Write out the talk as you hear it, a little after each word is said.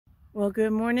Well,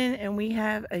 good morning, and we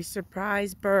have a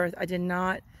surprise birth. I did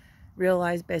not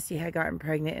realize Bessie had gotten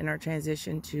pregnant in our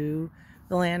transition to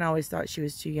the land. I always thought she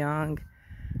was too young.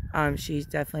 She's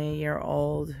definitely a year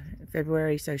old in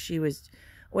February, so she was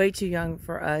way too young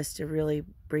for us to really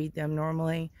breed them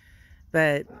normally.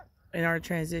 But in our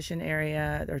transition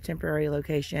area, our temporary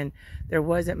location, there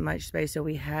wasn't much space, so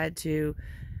we had to,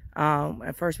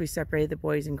 at first we separated the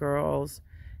boys and girls,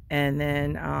 and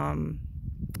then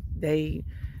they,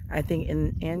 I think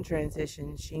in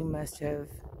transition, she must have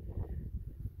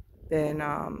been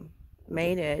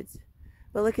mated.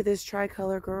 But look at this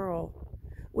tricolor girl.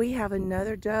 We have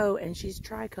another doe, and she's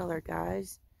tricolor,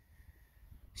 guys.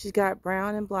 She's got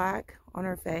brown and black on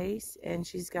her face, and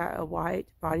she's got a white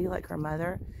body like her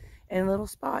mother, and little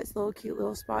spots, little cute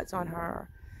little spots on her.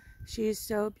 She is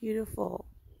so beautiful.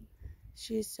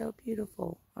 She is so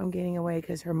beautiful. I'm getting away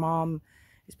because her mom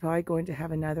is probably going to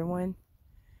have another one.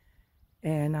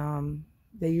 And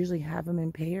they usually have them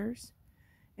in pairs.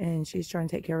 And she's trying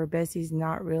to take care of her. Bessie's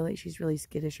not really. She's really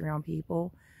skittish around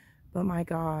people. But my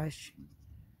gosh.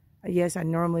 Yes, I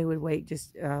normally would wait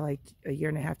just like a year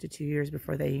and a half to 2 years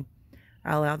before I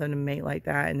allow them to mate like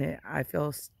that. And I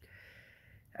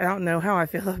don't know how I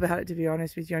feel about it, to be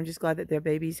honest with you. I'm just glad that their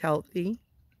baby's healthy.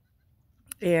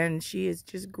 And she is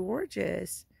just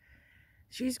gorgeous.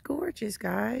 She's gorgeous,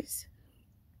 guys.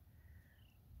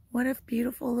 What a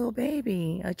beautiful little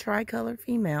baby. A tricolor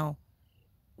female.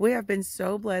 We have been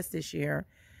so blessed this year.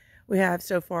 We have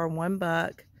so far 1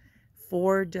 buck,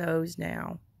 4 does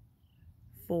now.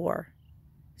 4.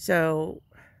 So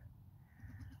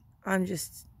I'm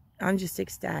just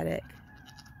ecstatic.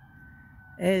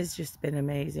 It has just been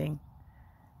amazing.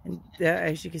 And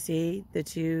as you can see, the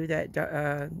 2 that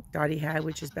Dottie had,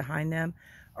 which is behind them,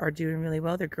 are doing really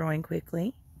well. They're growing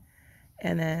quickly.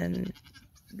 And then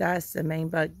that's the main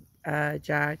buck,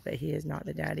 Jack, but he is not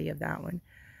the daddy of that one.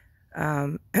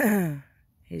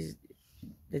 He's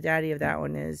the daddy of that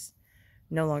one is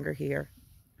no longer here.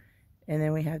 And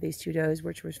then we have these 2 does,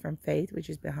 which was from Faith, which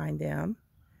is behind them.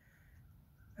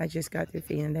 I just got through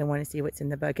feeding. They want to see what's in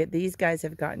the bucket. These guys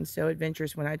have gotten so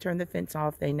adventurous. When I turn the fence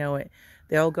off, they know it.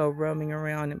 They'll go roaming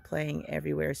around and playing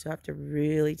everywhere. So I have to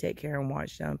really take care and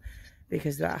watch them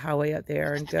because that highway up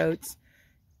there, and goats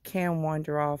can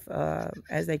wander off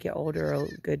as they get older a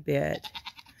good bit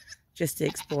just to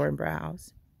explore and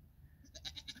browse.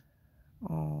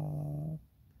 Oh,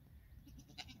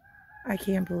 I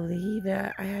can't believe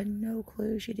that. I had no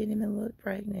clue she didn't even look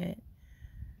pregnant.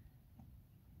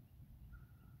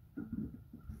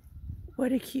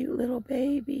 What a cute little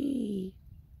baby.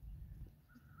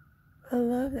 I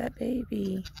love that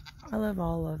baby. I love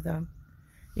all of them.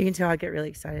 You can tell I get really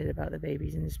excited about the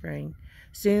babies in the spring.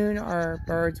 Soon our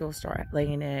birds will start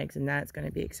laying eggs, and that's going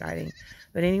to be exciting.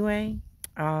 But anyway,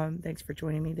 thanks for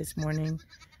joining me this morning.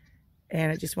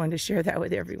 And I just wanted to share that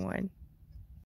with everyone.